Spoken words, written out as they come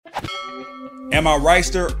Am I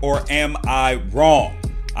Reister or am I wrong?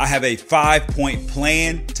 I have a 5-point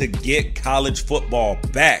plan to get college football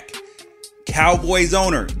back. Cowboys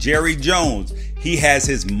owner Jerry Jones, he has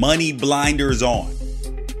his money blinders on.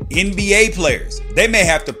 NBA players, they may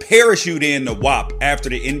have to parachute in the WAP after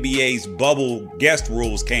the NBA's bubble guest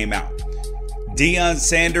rules came out. Deion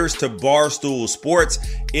Sanders to Barstool Sports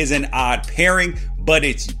is an odd pairing, but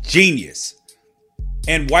it's genius.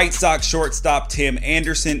 And White Sox shortstop Tim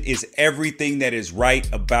Anderson is everything that is right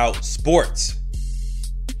about sports.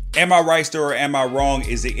 Am I Reister or am I wrong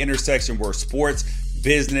is the intersection where sports,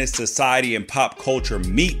 business, society, and pop culture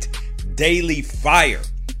meet. Daily fire.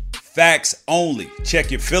 Facts only. Check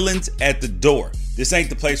your feelings at the door. This ain't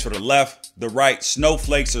the place for the left, the right,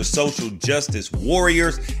 snowflakes, or social justice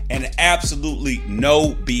warriors, and absolutely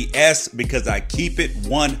no BS because I keep it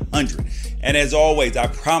 100. And as always, I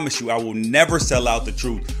promise you, I will never sell out the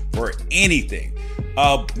truth for anything.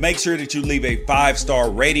 Make sure that you leave a 5-star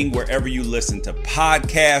rating wherever you listen to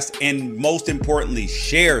podcasts, and most importantly,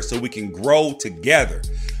 share so we can grow together.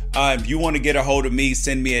 If you want to get a hold of me,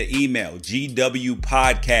 send me an email,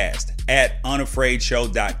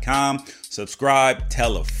 gwpodcast@unafraidshow.com. Subscribe,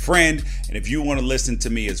 tell a friend. And if you want to listen to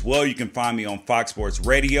me as well, you can find me on Fox Sports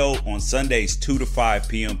Radio on Sundays 2 to 5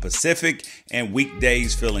 p.m. Pacific and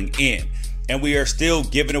weekdays filling in. And we are still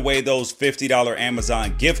giving away those $50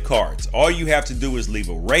 Amazon gift cards. All you have to do is leave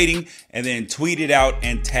a rating and then tweet it out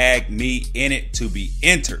and tag me in it to be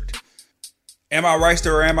entered. Am I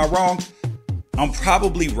Reister or am I wrong? I'm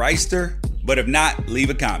probably Reister, but if not, leave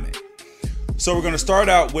a comment. So we're going to start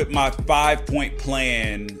out with my 5-point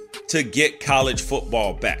plan to get college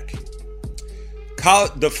football back.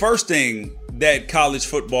 The first thing that college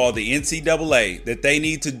football, the NCAA, that they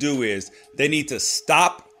need to do is they need to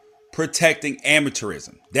stop protecting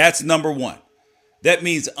amateurism. That's number one. That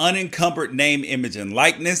means unencumbered name, image, and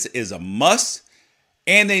likeness is a must.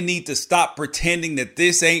 And they need to stop pretending that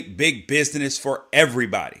this ain't big business for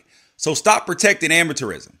everybody. So stop protecting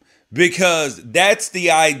amateurism, because that's the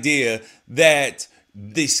idea that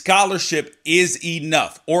the scholarship is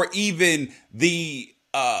enough, or even the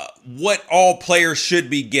what all players should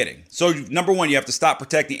be getting. So number one, you have to stop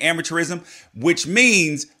protecting amateurism, which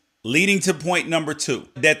means leading to point number 2,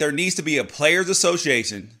 that there needs to be a players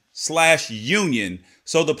association/union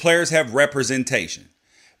so the players have representation.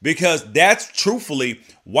 Because that's truthfully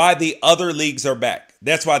why the other leagues are back.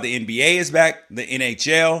 That's why the NBA is back, the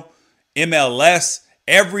NHL, MLS,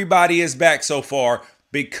 everybody is back so far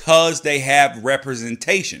because they have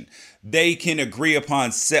representation. They can agree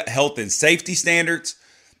upon health and safety standards,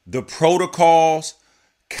 the protocols,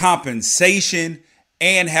 compensation,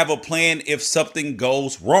 and have a plan if something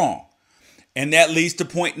goes wrong. And that leads to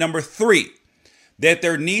point number 3, that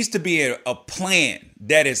there needs to be a plan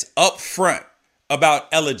that is upfront about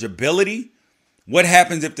eligibility. What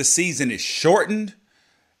happens if the season is shortened?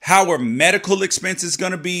 How are medical expenses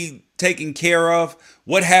going to be taken care of?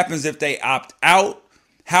 What happens if they opt out?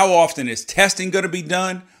 How often is testing going to be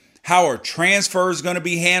done? How are transfers going to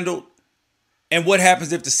be handled? And what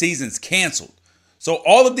happens if the season's canceled? So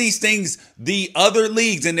all of these things, the other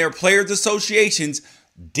leagues and their players associations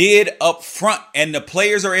did up front, and the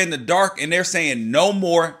players are in the dark and they're saying no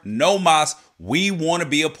more, no mas. We want to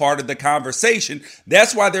be a part of the conversation.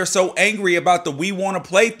 That's why they're so angry about the we want to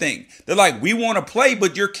play thing. They're like, we want to play,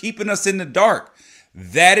 but you're keeping us in the dark.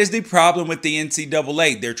 That is the problem with the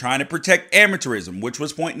NCAA. They're trying to protect amateurism, which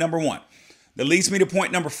was point number 1. That leads me to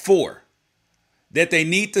point number 4, that they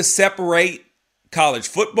need to separate college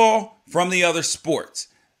football from the other sports,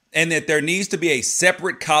 and that there needs to be a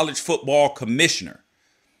separate college football commissioner,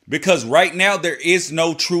 because right now there is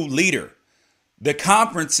no true leader. The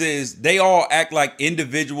conferences, they all act like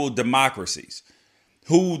individual democracies,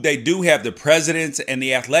 who they do have the presidents and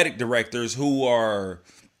the athletic directors who are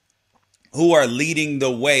leading the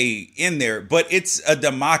way in there, but it's a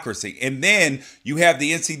democracy. And then you have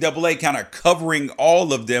the NCAA kind of covering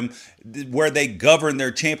all of them, where they govern their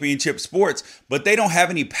championship sports, but they don't have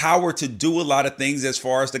any power to do a lot of things as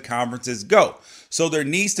far as the conferences go. So there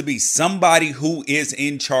needs to be somebody who is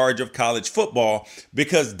in charge of college football,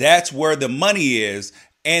 because that's where the money is,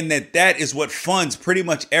 and that is what funds pretty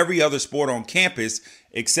much every other sport on campus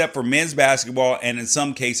except for men's basketball and in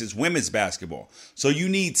some cases women's basketball. So you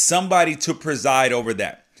need somebody to preside over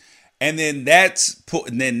that. And then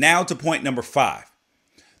now to point number 5.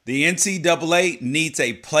 The NCAA needs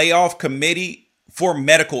a playoff committee for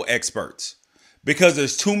medical experts, because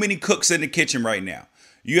there's too many cooks in the kitchen right now.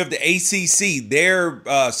 You have the ACC, their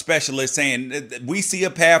specialists saying we see a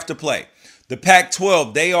path to play. The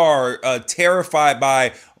Pac-12, they are terrified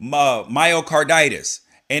by myocarditis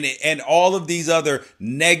and all of these other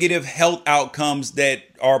negative health outcomes that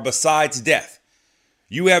are besides death.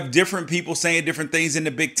 You have different people saying different things in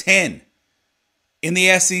the Big Ten, in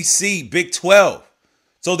the SEC, Big 12.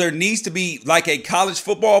 So there needs to be like a college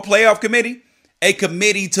football playoff committee, a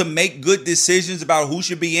committee to make good decisions about who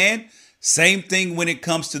should be in. Same thing when it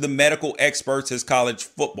comes to the medical experts as college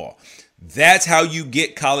football. That's how you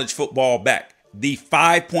get college football back. The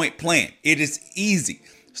 5-point plan. It is easy.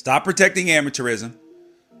 Stop protecting amateurism.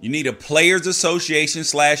 You need a players association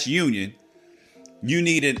 / union. You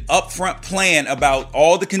need an upfront plan about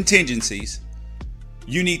all the contingencies.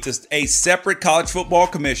 You need a separate college football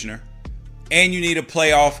commissioner. And you need a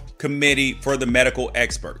playoff committee for the medical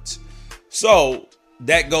experts. So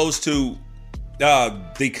that goes to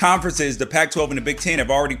the conferences. The Pac-12 and the Big Ten have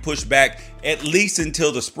already pushed back at least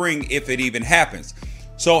until the spring, if it even happens.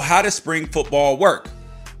 So how does spring football work?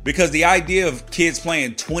 Because the idea of kids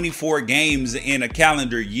playing 24 games in a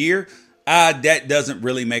calendar year, that doesn't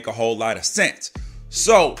really make a whole lot of sense.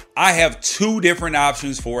 So I have two different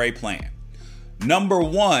options for a plan. Number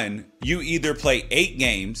one, you either play 8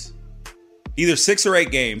 games, either 6 or 8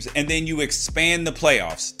 games, and then you expand the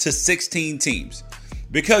playoffs to 16 teams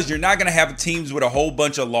because you're not going to have teams with a whole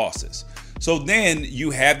bunch of losses. So then you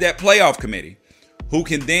have that playoff committee who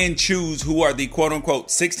can then choose who are the quote unquote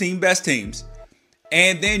 16 best teams.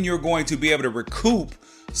 And then you're going to be able to recoup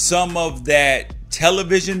some of that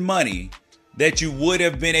television money that you would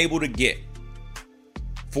have been able to get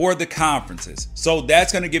for the conferences. So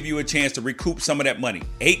that's going to give you a chance to recoup some of that money.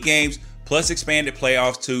 8 games plus expanded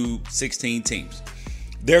playoffs to 16 teams.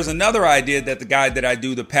 There's another idea that the guy that I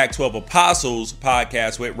do the Pac-12 Apostles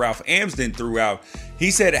podcast with, Ralph Amsden, threw out.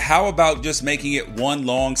 He said, how about just making it one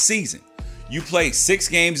long season? You play 4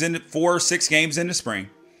 or 6 games in the spring,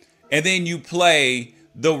 and then you play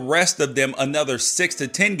the rest of them another 6 to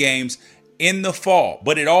 10 games in the fall,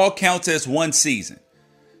 but it all counts as one season.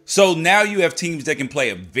 So now you have teams that can play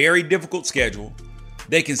a very difficult schedule.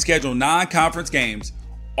 They can schedule non-conference games,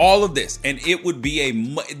 all of this, and it would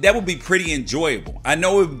be that would be pretty enjoyable. I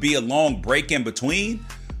know it would be a long break in between,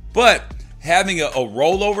 but having a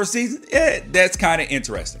rollover season, that's kind of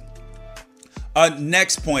interesting.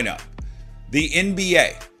 Next point up, the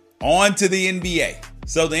NBA. On to the NBA.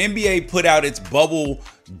 So the NBA put out its bubble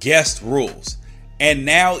guest rules, and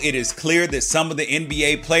now it is clear that some of the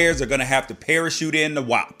NBA players are going to have to parachute in the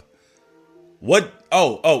WAP. What?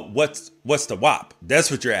 What's the WAP?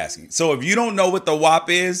 That's what you're asking. So if you don't know what the WAP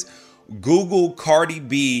is, Google Cardi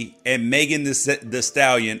B and Megan Thee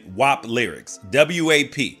Stallion WAP lyrics.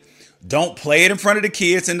 WAP. Don't play it in front of the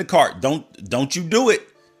kids in the car. Don't you do it.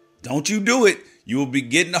 Don't you do it. You will be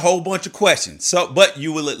getting a whole bunch of questions. But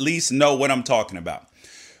you will at least know what I'm talking about.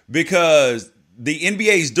 Because the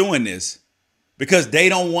NBA is doing this because they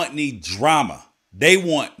don't want any drama. They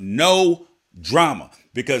want no drama.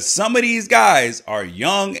 Because some of these guys are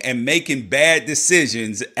young and making bad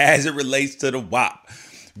decisions as it relates to the WAP.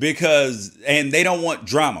 And they don't want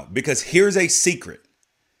drama. Because here's a secret.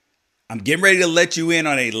 I'm getting ready to let you in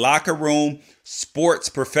on a locker room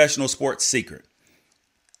professional sports secret.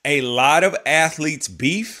 A lot of athletes'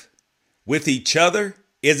 beef with each other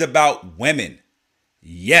is about women.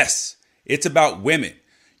 Yes, it's about women.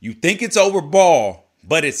 You think it's over ball,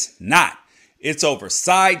 but it's not. It's over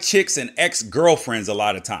side chicks and ex-girlfriends a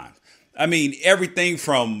lot of times. I mean, everything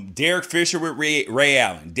from Derek Fisher with Ray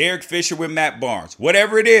Allen, Derek Fisher with Matt Barnes,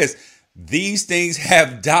 whatever it is, these things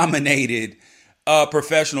have dominated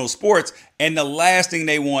professional sports. And the last thing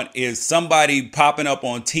they want is somebody popping up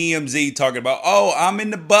on TMZ talking about, oh, I'm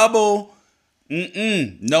in the bubble. No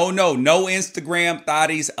Instagram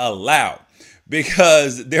thotties allowed.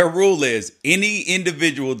 Because their rule is any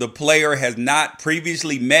individual the player has not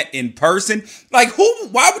previously met in person. Like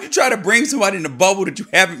why would you try to bring somebody in the bubble that you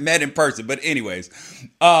haven't met in person? But anyways,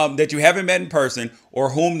 that you haven't met in person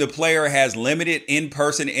or whom the player has limited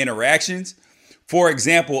in-person interactions. For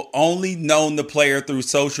example, only known the player through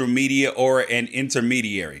social media or an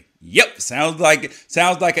intermediary. Yep, sounds like an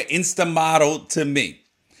Insta model to me.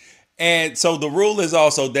 And so the rule is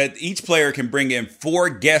also that each player can bring in 4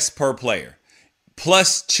 guests per player.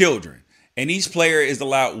 Plus children. And each player is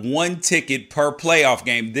allowed 1 ticket per playoff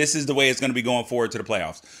game. This is the way it's going to be going forward to the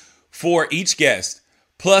playoffs. For each guest,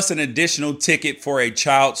 plus an additional ticket for a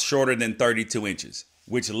child shorter than 32 inches.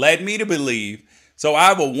 Which led me to believe, so I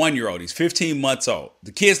have a 1-year-old. He's 15 months old.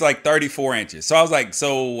 The kid's like 34 inches. So I was like,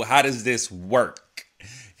 so how does this work?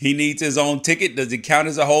 He needs his own ticket. Does he count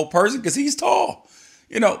as a whole person? Because he's tall.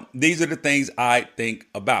 You know, these are the things I think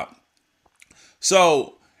about.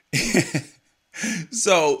 So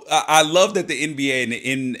So I love that the NBA and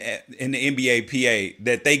in the NBA PA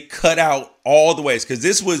that they cut out all the ways, because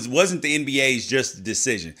this wasn't the NBA's just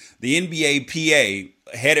decision. The NBA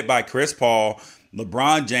PA, headed by Chris Paul,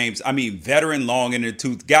 LeBron James, I mean veteran long in the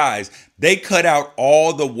tooth guys, they cut out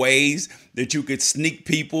all the ways that you could sneak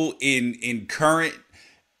people in current,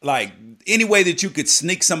 like any way that you could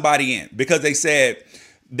sneak somebody in, because they said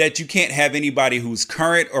that you can't have anybody who's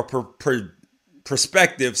current or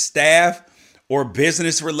prospective staff or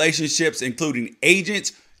business relationships, including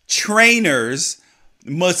agents, trainers,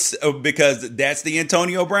 because that's the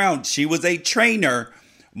Antonio Brown. She was a trainer,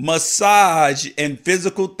 massage and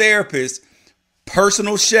physical therapist,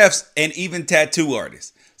 personal chefs, and even tattoo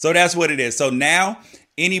artists. So that's what it is. So now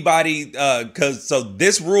anybody, so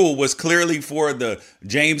this rule was clearly for the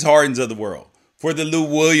James Hardens of the world, for the Lou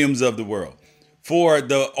Williams of the world, for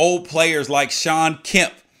the old players like Sean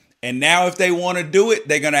Kemp. And now if they want to do it,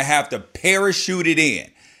 they're going to have to parachute it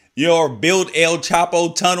in, or build El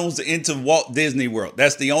Chapo tunnels into Walt Disney World.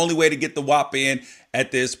 That's the only way to get the WAP in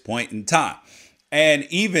at this point in time. And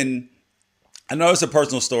even, I know it's a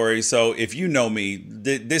personal story, so if you know me,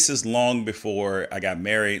 this is long before I got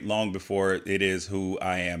married, long before it is who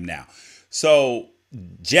I am now. So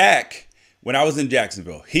Jack, when I was in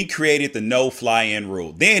Jacksonville, he created the no fly-in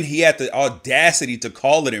rule. Then he had the audacity to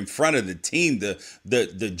call it in front of the team,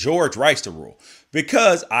 the George Reister rule,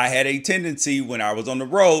 because I had a tendency when I was on the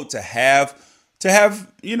road to have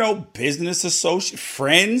business associate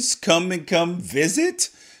friends come visit,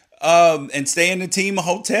 and stay in the team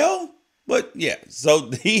hotel. But yeah, so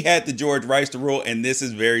he had the George Reister rule, and this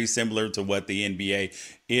is very similar to what the NBA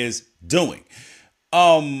is doing.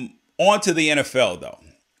 On to the NFL though.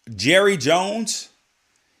 Jerry Jones,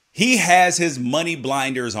 he has his money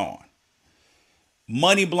blinders on.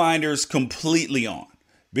 Money blinders completely on.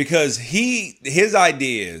 Because his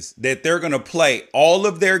idea is that they're going to play all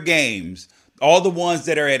of their games, all the ones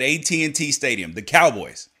that are at AT&T Stadium, the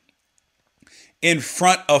Cowboys, in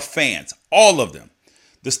front of fans, all of them.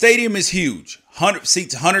 The stadium is huge, 100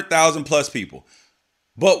 seats, 100,000 plus people.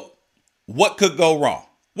 But what could go wrong?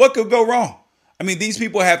 What could go wrong? I mean, these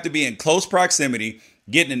people have to be in close proximity,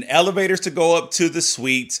 getting in elevators to go up to the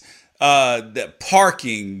suites, the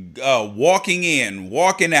parking, walking in,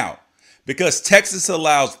 walking out, because Texas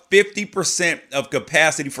allows 50% of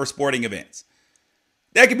capacity for sporting events.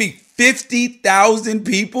 That could be 50,000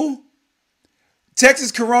 people.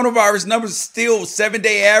 Texas coronavirus numbers still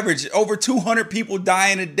 7-day average, over 200 people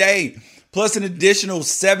dying a day, plus an additional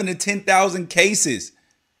 7,000 to 10,000 cases.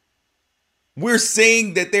 We're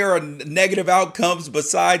seeing that there are negative outcomes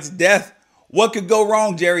besides death. What could go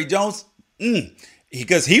wrong, Jerry Jones?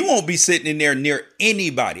 Because he won't be sitting in there near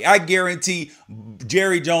anybody. I guarantee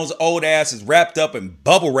Jerry Jones' old ass is wrapped up in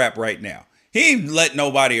bubble wrap right now. He ain't let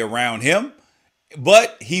nobody around him,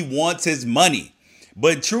 but he wants his money.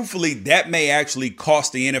 But truthfully, that may actually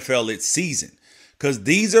cost the NFL its season, because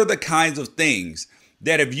these are the kinds of things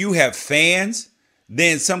that if you have fans,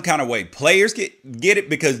 then some kind of way players get it,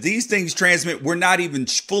 because these things transmit. We're not even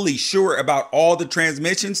fully sure about all the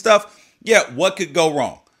transmission stuff. Yeah, what could go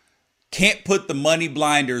wrong? Can't put the money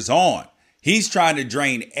blinders on. He's trying to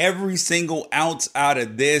drain every single ounce out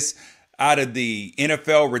of the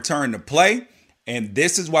NFL return to play. And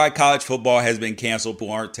this is why college football has been canceled, who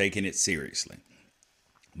aren't taking it seriously.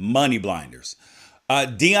 Money blinders.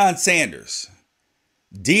 Deion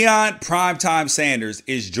Primetime Sanders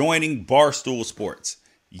is joining Barstool Sports.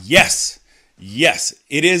 Yes,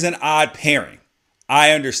 it is an odd pairing.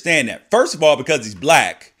 I understand that. First of all, because he's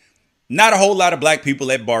black. Not a whole lot of black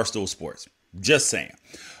people at Barstool Sports. Just saying.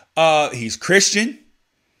 He's Christian.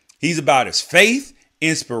 He's about his faith,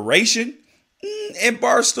 inspiration. And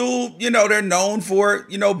Barstool, they're known for,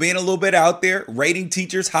 being a little bit out there, rating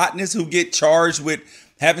teachers' hotness who get charged with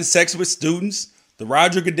having sex with students. The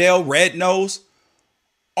Roger Goodell, Red Nose,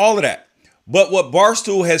 all of that. But what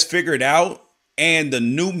Barstool has figured out, and the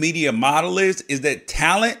new media model is that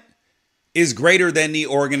talent is greater than the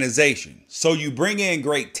organization. So you bring in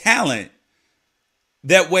great talent.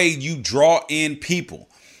 That way you draw in people.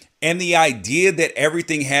 And the idea that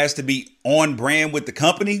everything has to be on brand with the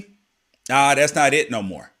company, that's not it no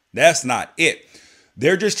more. That's not it.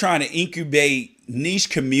 They're just trying to incubate niche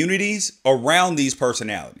communities around these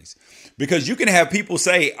personalities. Because you can have people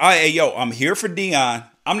say, hey, I'm here for Deion.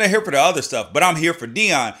 I'm not here for the other stuff, but I'm here for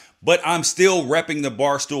Deion. But I'm still repping the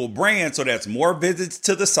Barstool brand. So that's more visits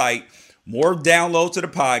to the site, more downloads to the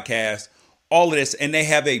podcast, all of this. And they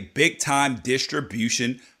have a big time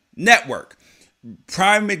distribution network.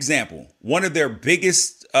 Prime example, one of their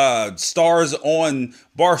biggest stars on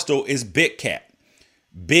Barstool is Big Cat.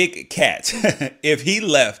 Big Cat. If he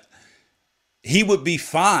left, he would be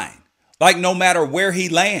fine. Like no matter where he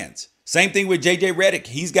lands. Same thing with JJ Redick.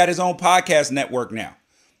 He's got his own podcast network now.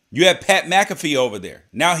 You have Pat McAfee over there.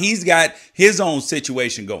 Now he's got his own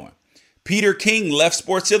situation going. Peter King left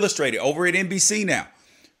Sports Illustrated over at NBC now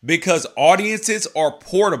because audiences are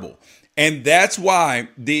portable. And that's why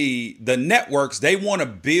the networks, they want to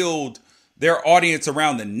build their audience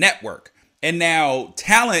around the network. And now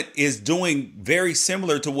talent is doing very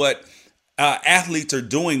similar to what athletes are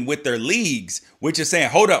doing with their leagues, which is saying,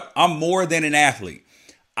 hold up, I'm more than an athlete.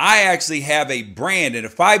 I actually have a brand. And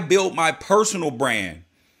if I build my personal brand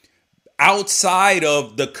outside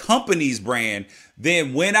of the company's brand,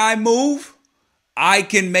 then when I move, I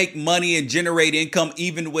can make money and generate income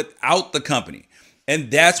even without the company. And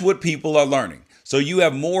that's what people are learning. So you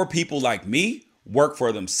have more people like me work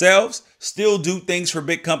for themselves, still do things for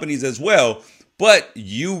big companies as well. But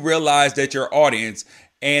you realize that your audience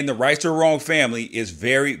and the Right or Wrong family is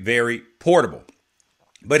very, very portable.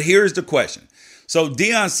 But here's the question. So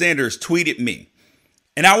Deion Sanders tweeted me,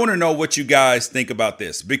 and I want to know what you guys think about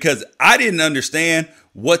this because I didn't understand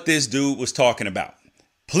what this dude was talking about.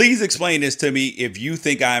 Please explain this to me if you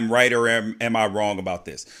think I'm right or am I wrong about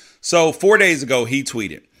this. So 4 days ago, he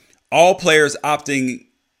tweeted, all players opting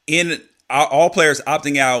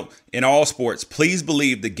out in all sports, please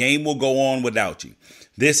believe the game will go on without you.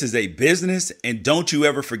 This is a business, and don't you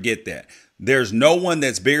ever forget that. There's no one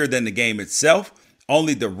that's bigger than the game itself.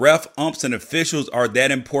 Only the ref, umps, and officials are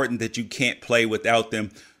that important that you can't play without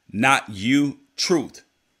them. Not you. Truth.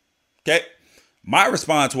 Okay. My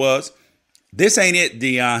response was, this ain't it,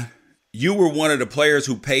 Deion. You were one of the players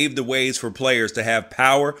who paved the ways for players to have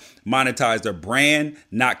power, monetize their brand,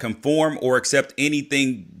 not conform or accept any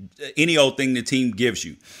old thing the team gives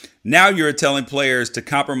you. Now you're telling players to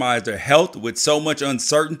compromise their health with so much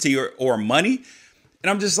uncertainty or money. And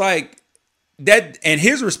I'm just like, that. And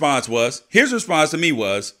his response to me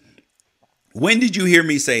was, when did you hear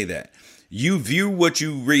me say that? You view what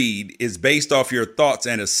you read is based off your thoughts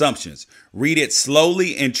and assumptions. Read it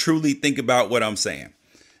slowly and truly think about what I'm saying.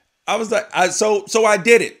 I was like, so I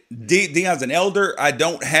did it. Deion's an elder. I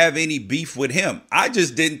don't have any beef with him. I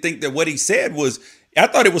just didn't think that what he said I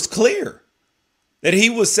thought it was clear that he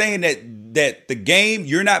was saying that the game,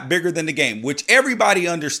 you're not bigger than the game, which everybody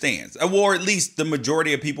understands, or at least the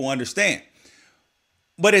majority of people understand.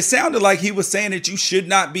 But it sounded like he was saying that you should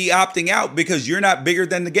not be opting out because you're not bigger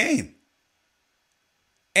than the game.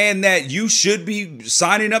 And that you should be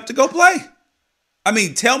signing up to go play. I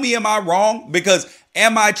mean, tell me, am I wrong? Because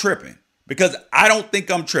am I tripping? Because I don't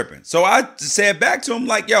think I'm tripping. So I said back to him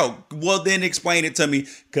like, yo, well, then explain it to me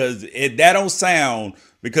because that don't sound,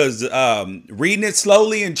 because reading it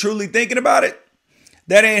slowly and truly thinking about it,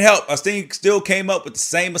 that ain't help. I still came up with the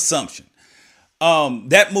same assumption.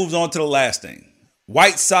 That moves on to the last thing.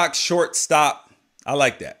 White Sox shortstop. I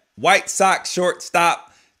like that. White Sox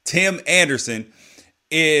shortstop Tim Anderson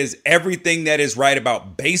is everything that is right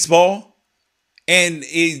about baseball. And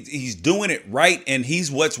he's doing it right. And he's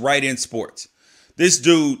what's right in sports. This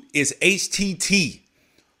dude is HTT.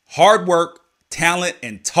 Hard work, talent,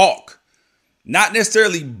 and talk. Not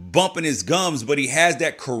necessarily bumping his gums, but he has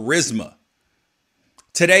that charisma.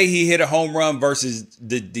 Today, he hit a home run versus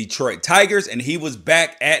the Detroit Tigers, and he was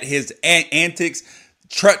back at his antics.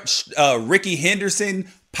 Ricky Henderson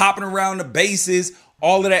popping around the bases,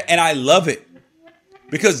 all of that. And I love it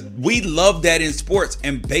because we love that in sports.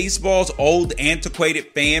 And baseball's old, antiquated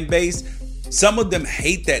fan base, some of them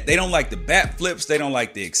hate that. They don't like the bat flips. They don't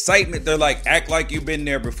like the excitement. They're like, act like you've been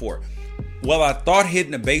there before. Well, I thought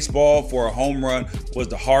hitting a baseball for a home run was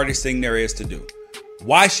the hardest thing there is to do.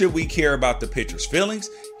 Why should we care about the pitcher's feelings?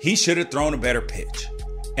 He should have thrown a better pitch.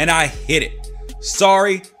 And I hit it.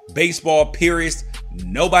 Sorry, baseball purists.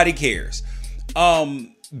 Nobody cares.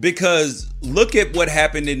 Because look at what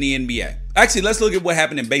happened in the NBA. Actually, let's look at what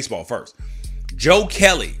happened in baseball first. Joe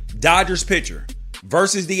Kelly, Dodgers pitcher,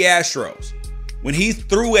 versus the Astros. When he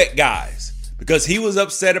threw at guys, because he was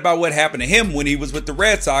upset about what happened to him when he was with the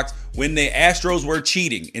Red Sox when the Astros were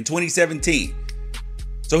cheating in 2017.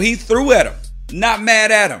 So he threw at him. Not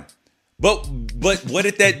mad at him. But what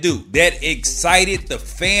did that do? That excited the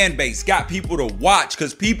fan base, got people to watch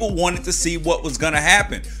because people wanted to see what was going to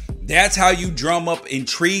happen. That's how you drum up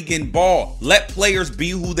intrigue in ball. Let players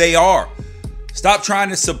be who they are. Stop trying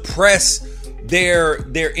to suppress their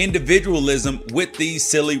individualism with these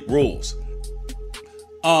silly rules.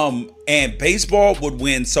 And baseball would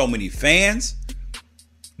win so many fans.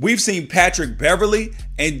 We've seen Patrick Beverly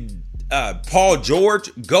and Paul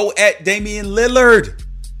George go at Damian Lillard.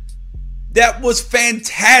 That was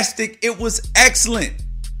fantastic. It was excellent.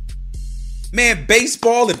 Man,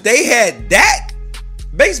 baseball, if they had that,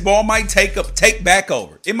 baseball might take back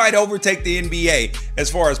over. It might overtake the NBA as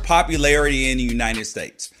far as popularity in the United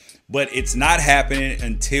States. But it's not happening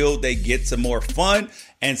until they get some more fun.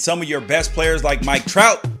 And some of your best players like Mike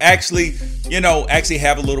Trout actually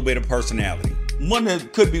have a little bit of personality.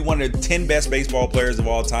 Could be one of the 10 best baseball players of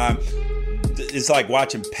all time. It's like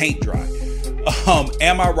watching paint dry.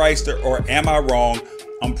 Am I Reister or am I wrong?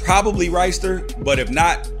 I'm probably Reister, but if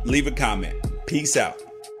not, leave a comment. Peace out.